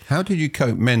me. How did you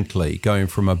cope mentally going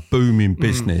from a booming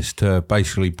business to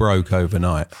basically broke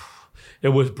overnight? It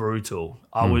was brutal.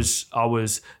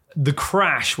 The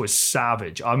crash was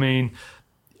savage. I mean,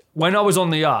 when I was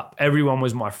on the up, everyone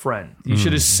was my friend. You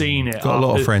should have seen it. Got a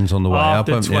lot of friends on the way up.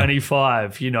 After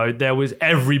 25, you know,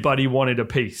 everybody wanted a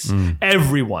piece.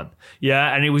 Everyone.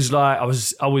 Yeah. And it was like,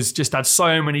 I was just had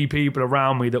so many people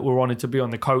around me that were wanted to be on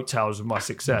the coattails of my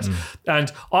success.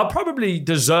 And I probably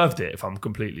deserved it, if I'm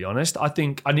completely honest. I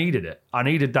think I needed it. I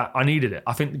needed that. I needed it.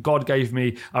 I think God gave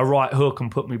me a right hook and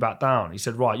put me back down. He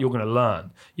said, right, you're going to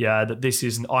learn. Yeah, that this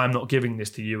isn't, I'm not giving this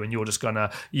to you and you're just going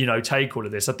to, you know, take all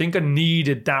of this. I think I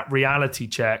needed that reality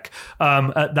check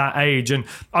at that age, and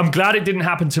I'm glad it didn't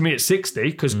happen to me at 60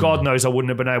 because God knows I wouldn't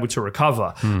have been able to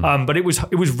recover. But it was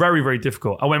very, very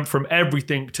difficult. I went from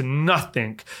everything to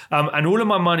nothing, and all of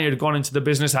my money had gone into the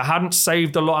business. I hadn't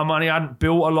saved a lot of money. I hadn't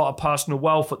built a lot of personal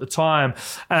wealth at the time,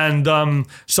 and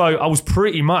so I was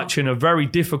pretty much in a very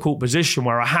difficult position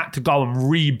where I had to go and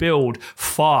rebuild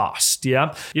fast.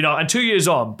 Yeah, you know. And 2 years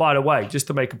on, by the way, just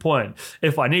to make a point,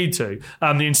 if I need to,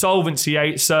 the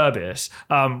Insolvency Service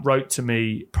wrote to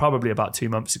me probably about 2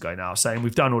 months ago now saying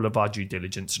we've done all of our due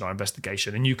diligence and our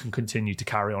investigation and you can continue to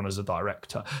carry on as a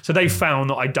director. So they found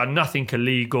that I'd done nothing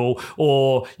illegal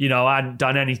or, you know, I hadn't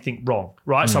done anything wrong,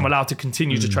 right? So I'm allowed to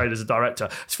continue to trade as a director.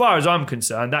 As far as I'm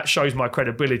concerned, that shows my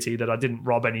credibility that I didn't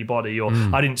rob anybody or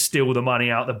I didn't steal the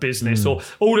money out of the business or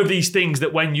all of these things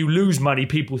that when you lose money,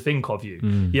 people think of you.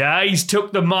 Yeah, he's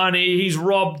took the money, he's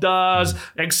robbed us,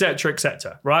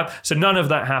 etc., right? So none of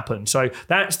that happened. So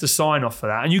that's the sign off for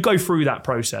that. And you go through that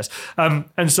process.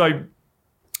 And so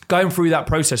going through that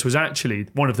process was actually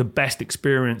one of the best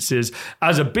experiences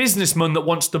as a businessman that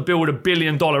wants to build $1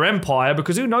 billion empire,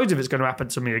 because who knows if it's going to happen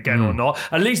to me again or not.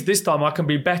 At least this time I can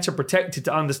be better protected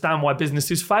to understand why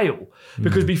businesses fail,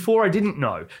 because before I didn't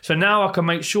know. So now I can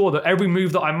make sure that every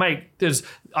move that I make,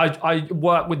 I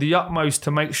work with the utmost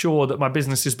to make sure that my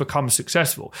businesses become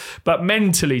successful. But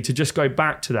mentally, to just go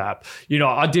back to that, you know,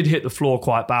 I did hit the floor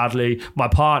quite badly. My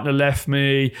partner left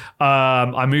me.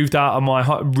 I moved out of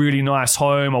my really nice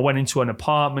home. I went into an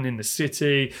apartment in the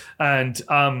city,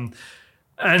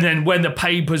 and then when the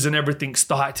papers and everything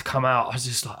started to come out, I was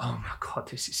just like, oh my God,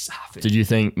 this is savage. Did you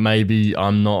think maybe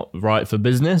I'm not right for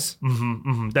business?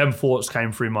 Them thoughts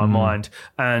came through my mind.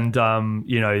 And,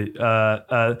 you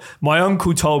know, my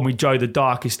uncle told me, Joe, the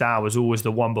darkest hour is always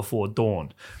the one before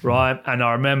dawn, right? And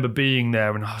I remember being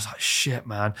there and I was like, shit,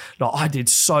 man. Like, I did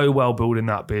so well building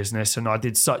that business and I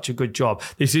did such a good job.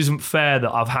 This isn't fair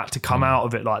that I've had to come out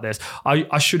of it like this.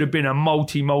 I should have been a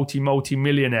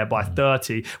multi-millionaire by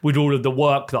 30 with all of the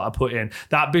work that I put in.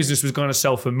 That business was going to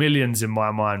sell for millions in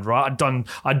my mind, right?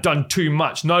 I'd done too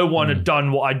much. No one had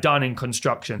done what I'd done in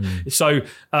construction. So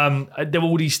there were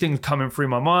all these things coming through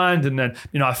my mind, and then,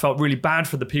 you know, I felt really bad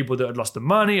for the people that had lost the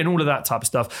money and all of that type of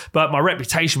stuff. But my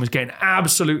reputation was getting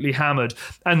absolutely hammered,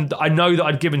 and I know that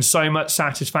I'd given so much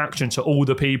satisfaction to all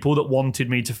the people that wanted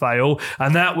me to fail,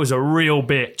 and that was a real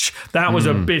bitch. That was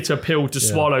a bitter pill to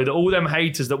swallow. That all them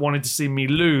haters that wanted to see me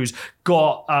lose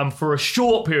got for a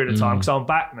short period of time, because on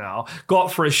back now,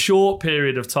 got for a short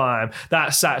period of time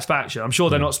that satisfaction. I'm sure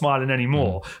they're not smiling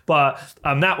anymore, but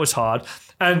that was hard.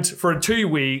 And for 2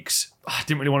 weeks, I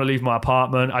didn't really want to leave my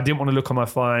apartment. I didn't want to look on my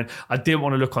phone. I didn't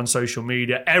want to look on social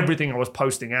media. Everything I was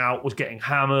posting out was getting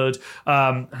hammered.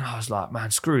 And I was like,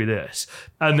 man, screw this.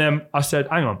 And then I said,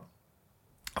 hang on.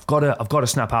 I've got to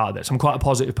snap out of this. I'm quite a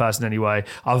positive person anyway.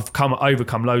 I've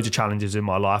overcome loads of challenges in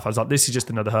my life. I was like, this is just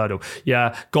another hurdle.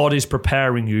 Yeah, God is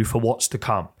preparing you for what's to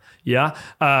come. Yeah.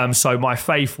 So my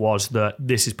faith was that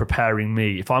this is preparing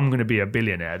me. If I'm going to be a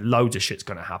billionaire, loads of shit's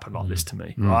going to happen like this to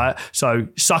me. Right. So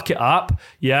suck it up.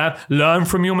 Yeah. Learn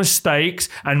from your mistakes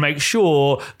and make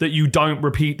sure that you don't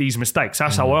repeat these mistakes.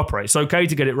 That's how I operate. It's okay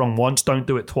to get it wrong once. Don't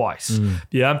do it twice.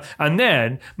 Yeah. And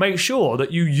then make sure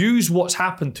that you use what's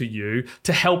happened to you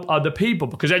to help other people,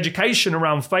 because education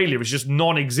around failure is just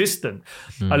non-existent.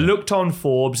 I looked on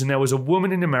Forbes and there was a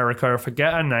woman in America, I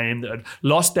forget her name, that had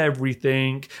lost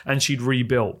everything and she'd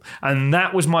rebuilt. And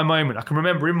that was my moment. I can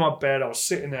remember in my bed, I was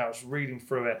sitting there, I was reading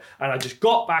through it, and I just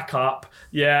got back up,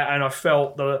 and I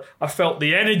felt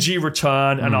the energy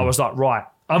return, and I was like, right,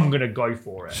 I'm going to go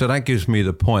for it. So that gives me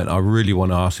the point. I really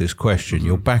want to ask this question.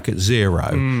 You're back at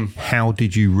zero. How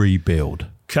did you rebuild?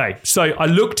 Okay, so I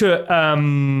looked at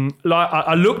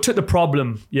I looked at the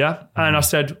problem, and I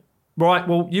said, right,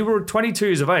 well, you were 22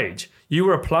 years of age. You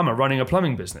were a plumber running a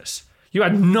plumbing business. You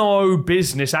had no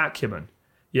business acumen.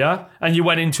 Yeah. And you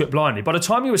went into it blindly. By the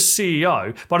time you were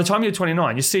CEO, by the time you're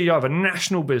 29, you're CEO of a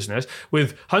national business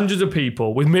with hundreds of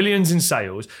people, with millions in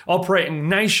sales, operating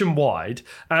nationwide.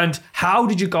 And how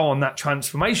did you go on that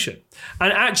transformation?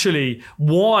 And actually,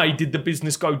 why did the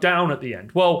business go down at the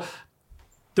end? Well,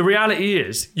 the reality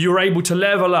is you were able to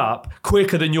level up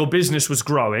quicker than your business was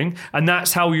growing, and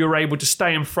that's how you're able to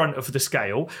stay in front of the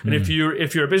scale. And if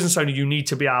you're a business owner, you need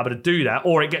to be able to do that,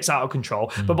 or it gets out of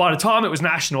control. But by the time it was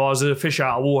national, I was a fish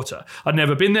out of water. I'd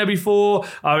never been there before.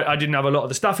 I didn't have a lot of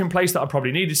the stuff in place that I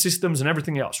probably needed, systems and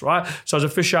everything else, right? So I was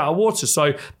a fish out of water.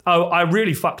 So I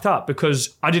really fucked up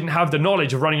because I didn't have the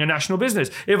knowledge of running a national business.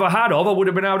 If I had I would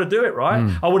have been able to do it,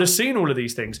 right? I would have seen all of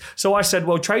these things. So I said,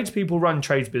 well, tradespeople run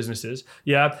trades businesses.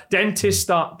 Yeah. Dentists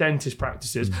start dentist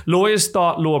practices. Lawyers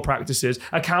start law practices.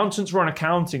 Accountants run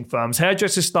accounting firms.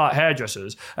 Hairdressers start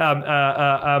hairdressers.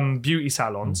 Beauty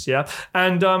salons. Yeah.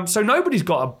 And so nobody's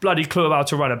got a bloody clue about how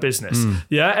to run a business.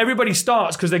 Yeah. Everybody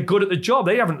starts because they're good at the job.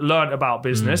 They haven't learned about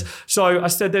business. So I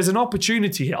said, there's an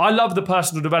opportunity here. I love the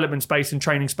personal development space and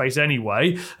training space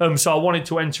anyway. So I wanted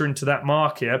to enter into that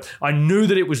market. I knew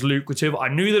that it was lucrative. I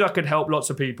knew that I could help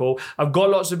lots of people. I've got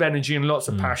lots of energy and lots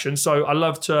of passion. So I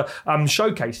love to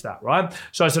showcase that, right?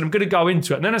 So I said, I'm going to go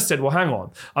into it. And then I said, well, hang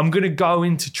on. I'm going to go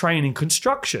into training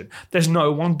construction. There's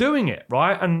no one doing it,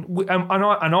 right? And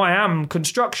I am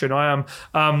construction. I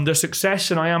am the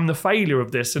success and I am the failure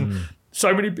of this. And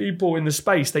so many people in the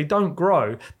space, they don't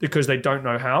grow because they don't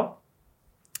know how.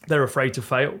 They're afraid to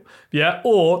fail. Yeah.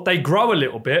 Or they grow a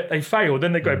little bit, they fail,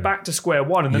 then they go back to square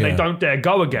one and then they don't dare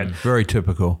go again. Very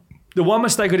typical. The one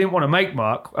mistake I didn't want to make,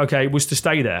 Mark, was to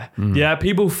stay there. Yeah.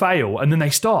 People fail and then they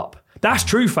stop. That's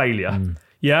true failure.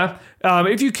 Yeah.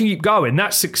 If you keep going,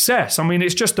 that's success. I mean,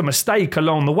 it's just a mistake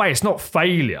along the way. It's not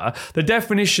failure. The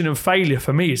definition of failure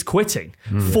for me is quitting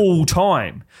full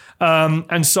time.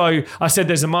 And so I said,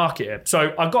 there's a market here.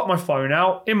 So I got my phone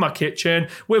out in my kitchen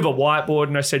with a whiteboard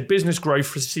and I said, business growth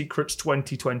for secrets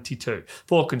 2020,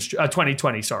 for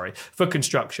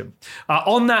construction.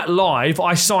 On that live,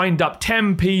 I signed up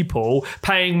 10 people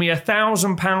paying me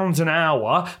 £1,000 an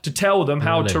hour to tell them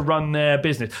how to run their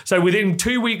business. So within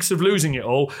 2 weeks of losing it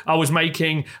all, I was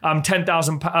making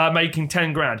making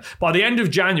 10 grand. By the end of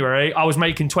January, I was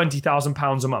making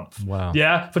 £20,000 a month. Wow.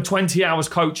 Yeah. For 20 hours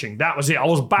coaching. That was it. I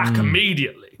was back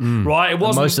immediately. Right. It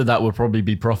wasn't. Most of that would probably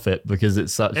be profit because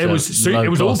it's such. It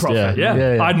was all profit.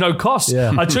 Yeah. I had no costs.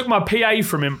 Yeah. I took my PA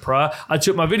from Impra. I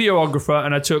took my videographer,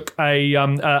 and I took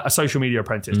a social media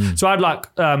apprentice. So I had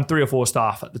like 3 or 4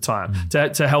 staff at the time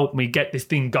to help me get this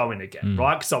thing going again.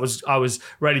 Right. Because I was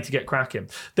ready to get cracking.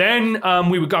 Then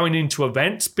we were going into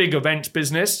events, big events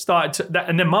business.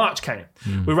 And then March came.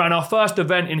 We ran our first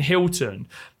event in Hilton.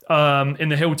 In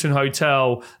the Hilton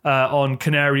Hotel on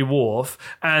Canary Wharf,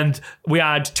 and we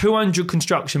had 200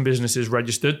 construction businesses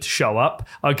registered to show up.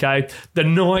 Okay, the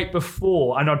night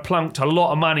before, and I'd plunked a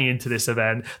lot of money into this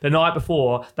event. The night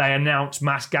before, they announced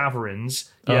mass gatherings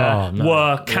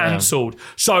were cancelled.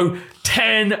 So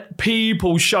 10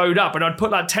 people showed up, and I'd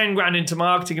put like 10 grand into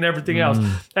marketing and everything else.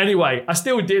 Anyway, I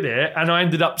still did it, and I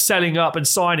ended up selling up and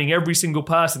signing every single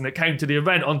person that came to the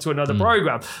event onto another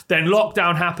program. Then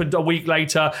lockdown happened a week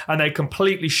later, and they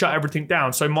completely shut everything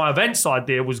down. So my events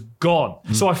idea was gone.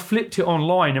 So I flipped it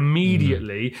online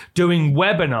immediately, doing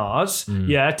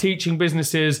webinars, teaching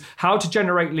businesses how to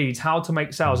generate leads, how to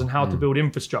make sales, and how to build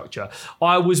infrastructure.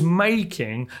 I was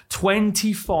making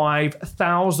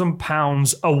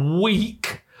 £25,000 a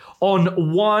week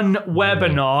on one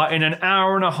webinar in an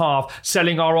hour and a half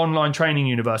selling our online training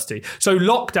university. So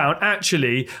lockdown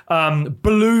actually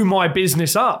blew my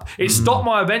business up. It stopped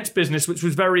my events business, which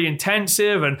was very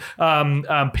intensive and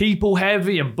people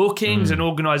heavy and bookings and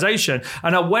organization.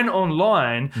 And I went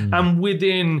online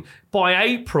and by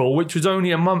April, which was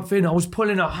only a month in, I was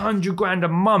pulling 100 grand a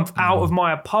month out of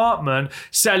my apartment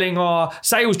selling our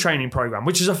sales training program,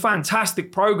 which is a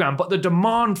fantastic program. But the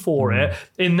demand for it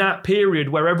in that period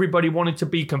where everybody wanted to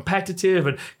be competitive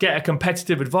and get a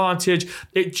competitive advantage,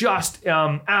 it just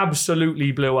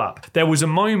absolutely blew up. There was a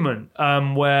moment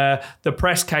where the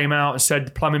press came out and said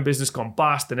the plumbing business gone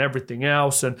bust and everything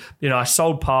else. And, I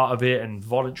sold part of it and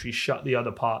voluntarily shut the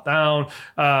other part down.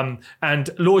 And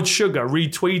Lord Sugar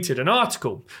retweeted an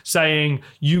article saying,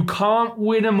 you can't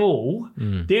win them all.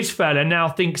 This fella now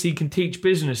thinks he can teach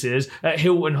businesses at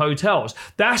Hilton hotels.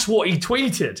 That's what he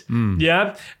tweeted.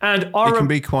 Yeah. And he can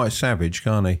be quite savage,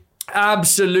 can't he?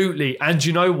 Absolutely. And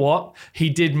you know what? He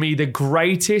did me the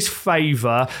greatest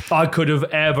favor I could have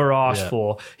ever asked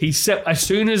for. He said, as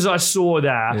soon as I saw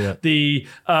that, the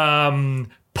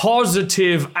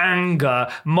positive anger,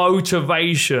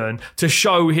 motivation to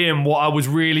show him what I was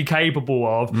really capable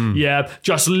of,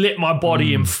 just lit my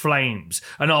body in flames.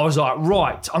 And I was like,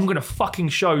 right, I'm going to fucking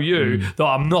show you that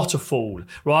I'm not a fool,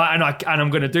 right? And I'm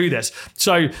going to do this.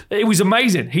 So it was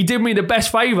amazing. He did me the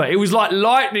best favor. It was like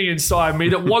lightning inside me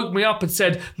that woke me up and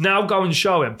said, now go and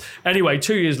show him. Anyway,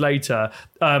 2 years later,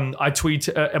 I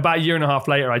tweeted, about a year and a half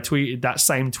later, I tweeted that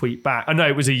same tweet back. I know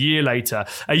it was a year later.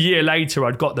 A year later,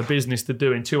 I'd got the business to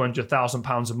doing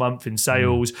 £200,000 a month in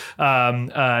sales. I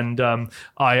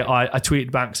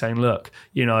tweeted back saying, look,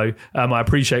 I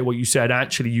appreciate what you said.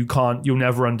 Actually, you'll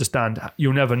never understand.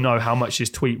 You'll never know how much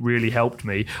this tweet really helped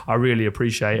me. I really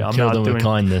appreciate it. I'm now doing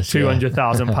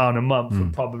 £200,000 a month.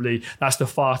 And probably that's the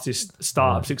fastest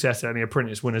startup success that any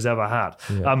apprentice winner's ever had.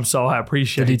 So I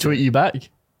appreciate it. Did he tweet you back?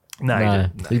 No,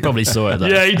 he probably saw it though.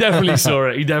 Yeah, he definitely saw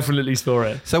it. He definitely saw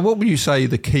it. So what would you say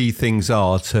the key things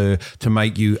are to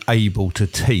make you able to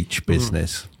teach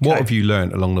business? What have you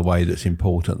learned along the way that's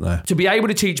important there? To be able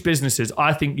to teach businesses,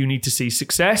 I think you need to see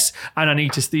success and you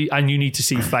need to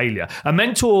see failure. A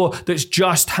mentor that's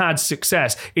just had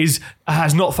success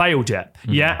has not failed yet.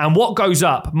 Yeah. And what goes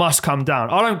up must come down.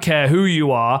 I don't care who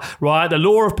you are, right? The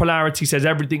law of polarity says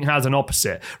everything has an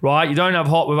opposite, right? You don't have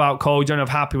hot without cold, you don't have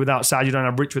happy without sad, you don't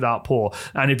have rich without poor.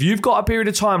 And if you've got a period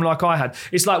of time like I had,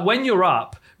 it's like when you're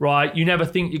up, right, you never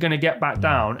think you're going to get back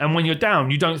down. And when you're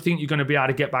down, you don't think you're going to be able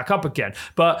to get back up again.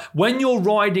 But when you're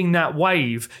riding that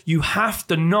wave, you have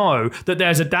to know that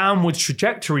there's a downwards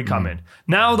trajectory coming.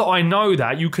 Now that I know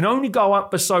that, you can only go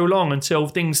up for so long until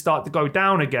things start to go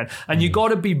down again. And you got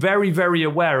to be very, very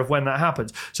aware of when that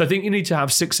happens. So I think you need to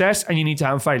have success and you need to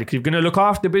have failure. Because you're going to look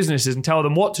after businesses and tell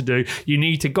them what to do. You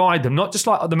need to guide them, not just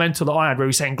like the mentor that I had where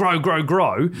he's saying, grow, grow,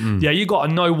 grow. Yeah, you got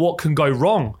to know what can go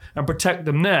wrong and protect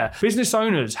them there. Business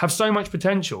owners have so much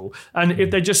potential, and if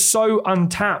they're just so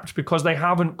untapped because they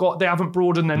haven't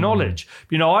broadened their knowledge.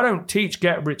 I don't teach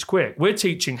get rich quick. We're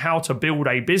teaching how to build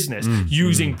a business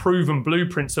using proven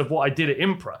blueprints of what I did at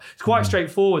Impra. It's quite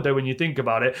straightforward though when you think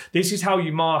about it. This is how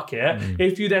you market.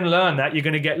 If you then learn that, you're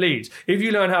going to get leads. If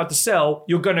you learn how to sell,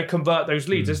 you're going to convert those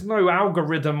leads. There's no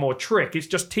algorithm or trick. It's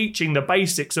just teaching the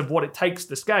basics of what it takes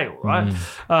to scale, right?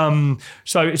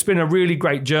 So it's been a really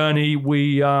great journey.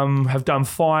 We have done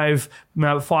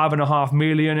 5.5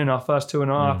 million in our first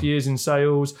 2.5 years in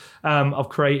sales. I've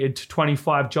created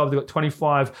 25 jobs. I've got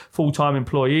 25 full-time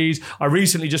employees. I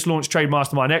recently just launched Trade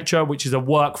Mastermind Extra, which is a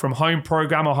work from home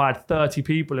program. I hired 30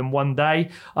 people in one day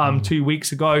 2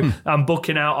 weeks ago. I'm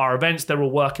booking out our events. They're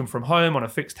all working from home on a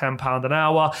fixed £10 an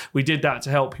hour. We did that to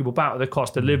help people battle the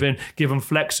cost of living, give them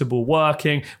flexible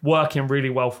working really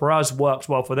well for us, works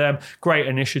well for them. Great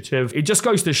initiative. It just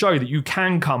goes to show that you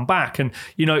can come back. And,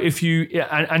 if you,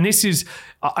 and this is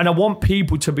and I want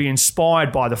people to be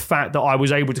inspired by the fact that I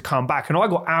was able to come back, and I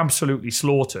got absolutely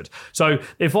slaughtered. So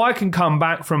if I can come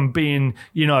back from being,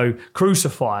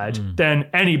 crucified, then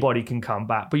anybody can come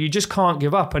back, but you just can't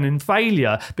give up. And in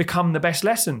failure become the best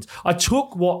lessons. I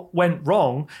took what went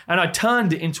wrong and I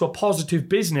turned it into a positive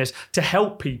business to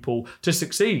help people to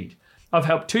succeed. I've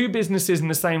helped 2 businesses in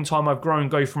the same time I've grown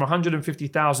go from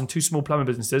 150,000, 2 small plumbing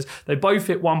businesses. They both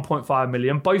hit 1.5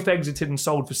 million, both exited and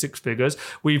sold for 6 figures.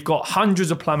 We've got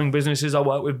hundreds of plumbing businesses. I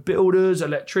work with builders,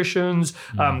 electricians,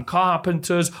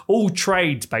 carpenters, all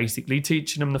trades basically,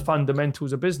 teaching them the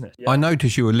fundamentals of business. I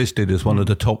noticed you were listed as one of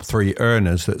the top 3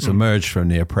 earners that's emerged from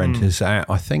The Apprentice at,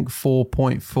 I think,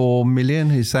 4.4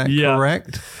 million. Is that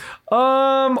correct?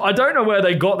 I don't know where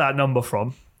they got that number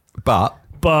from.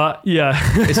 But yeah,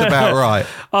 it's about right.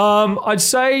 I'd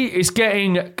say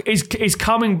it's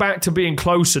coming back to being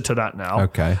closer to that now.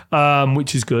 Okay.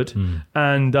 Which is good.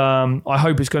 And I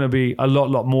hope it's going to be a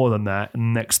lot more than that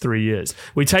in the next 3 years.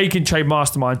 We're taking Trade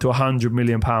Mastermind to £100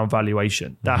 million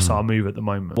valuation. That's our move at the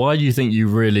moment. Why do you think you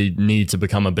really need to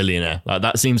become a billionaire? Like,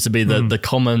 that seems to be the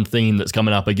common theme that's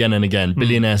coming up again and again.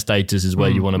 Billionaire status is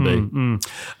where you want to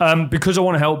be. Because I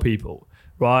want to help people.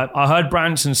 Right, I heard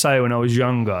Branson say when I was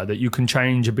younger that you can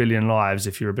change 1 billion lives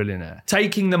if you're a billionaire.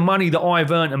 Taking the money that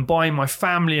I've earned and buying my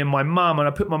family and my mum, and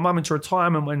I put my mum into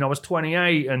retirement when I was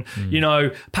 28 and,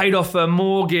 paid off her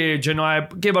mortgage, and I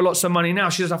give her lots of money now.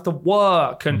 She doesn't have to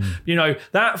work. And,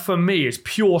 that for me is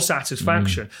pure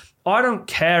satisfaction. I don't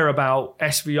care about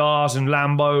SVRs and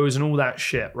Lambos and all that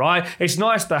shit, right? It's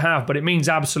nice to have, but it means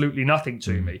absolutely nothing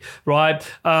to me, right?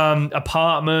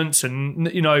 Apartments and,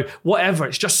 whatever.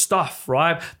 It's just stuff,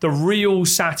 right? The real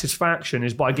satisfaction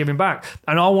is by giving back.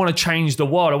 And I want to change the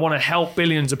world. I want to help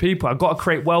billions of people. I've got to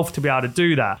create wealth to be able to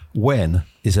do that. When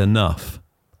is enough?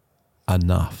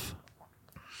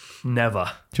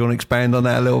 Never. Do you want to expand on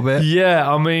that a little bit?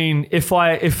 Yeah, I mean, if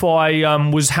I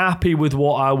was happy with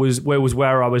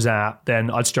where I was at,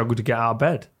 then I'd struggle to get out of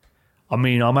bed. I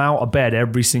mean, I'm out of bed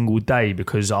every single day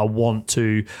because I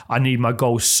need my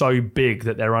goals so big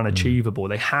that they're unachievable.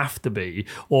 They have to be,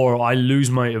 or I lose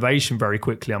motivation very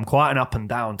quickly. I'm quite an up and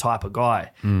down type of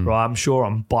guy, right? I'm sure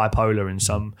I'm bipolar in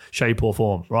some shape or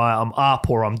form, right? I'm up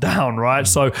or I'm down, right?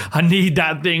 So I need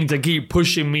that thing to keep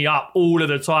pushing me up all of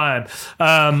the time.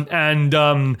 And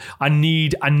I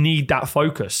need that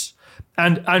focus.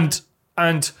 And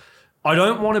I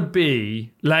don't want to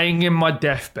be laying in my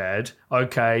deathbed.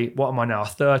 Okay, what am I now?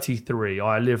 33.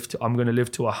 I'm going to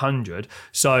live to 100.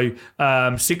 So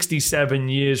 67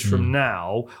 years from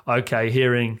now, okay,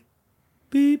 hearing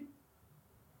beep,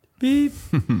 beep,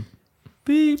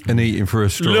 beep. And eating for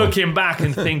a straw. Looking back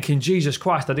and thinking, Jesus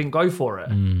Christ, I didn't go for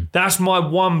it. That's my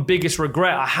one biggest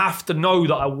regret. I have to know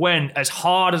that I went as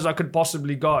hard as I could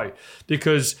possibly go.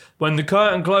 Because when the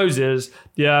curtain closes,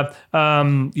 I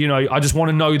just want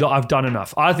to know that I've done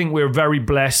enough. I think we're very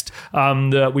blessed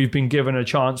that we've been given a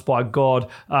chance by God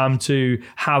to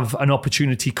have an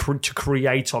opportunity to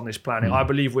create on this planet. I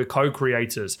believe we're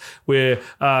co-creators. We're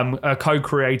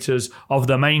co-creators of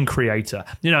the main creator.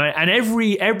 And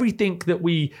everything that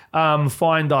we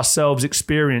find ourselves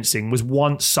experiencing was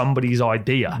once somebody's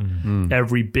idea.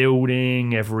 Every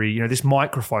building, this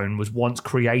microphone was once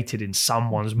created in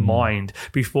someone's mind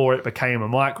before it became a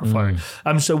microphone.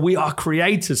 So we are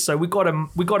creators. So we got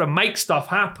to make stuff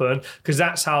happen because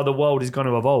that's how the world is going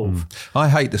to evolve. I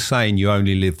hate the saying you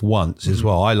only live once as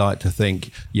well. I like to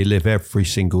think you live every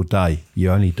single day.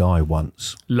 You only die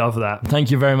once. Love that.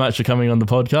 Thank you very much for coming on the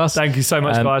podcast. Thank you so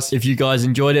much, guys. If you guys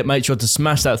enjoyed it, make sure to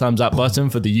smash that thumbs up button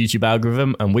for the YouTube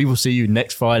algorithm, and we will see you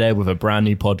next Friday with a brand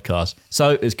new podcast.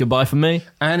 So it's goodbye from me.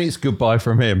 And it's goodbye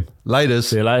from him. Laters.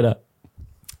 See you later.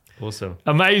 Awesome.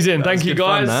 Amazing. Thank you,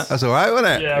 guys. That's all right,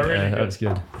 wasn't it? Yeah, really good. That's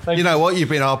good. You know what? You've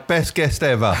been our best guest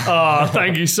ever.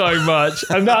 Thank you so much.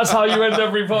 And that's how you end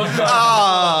every podcast.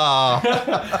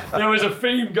 Ah. There was a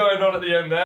theme going on at the end there.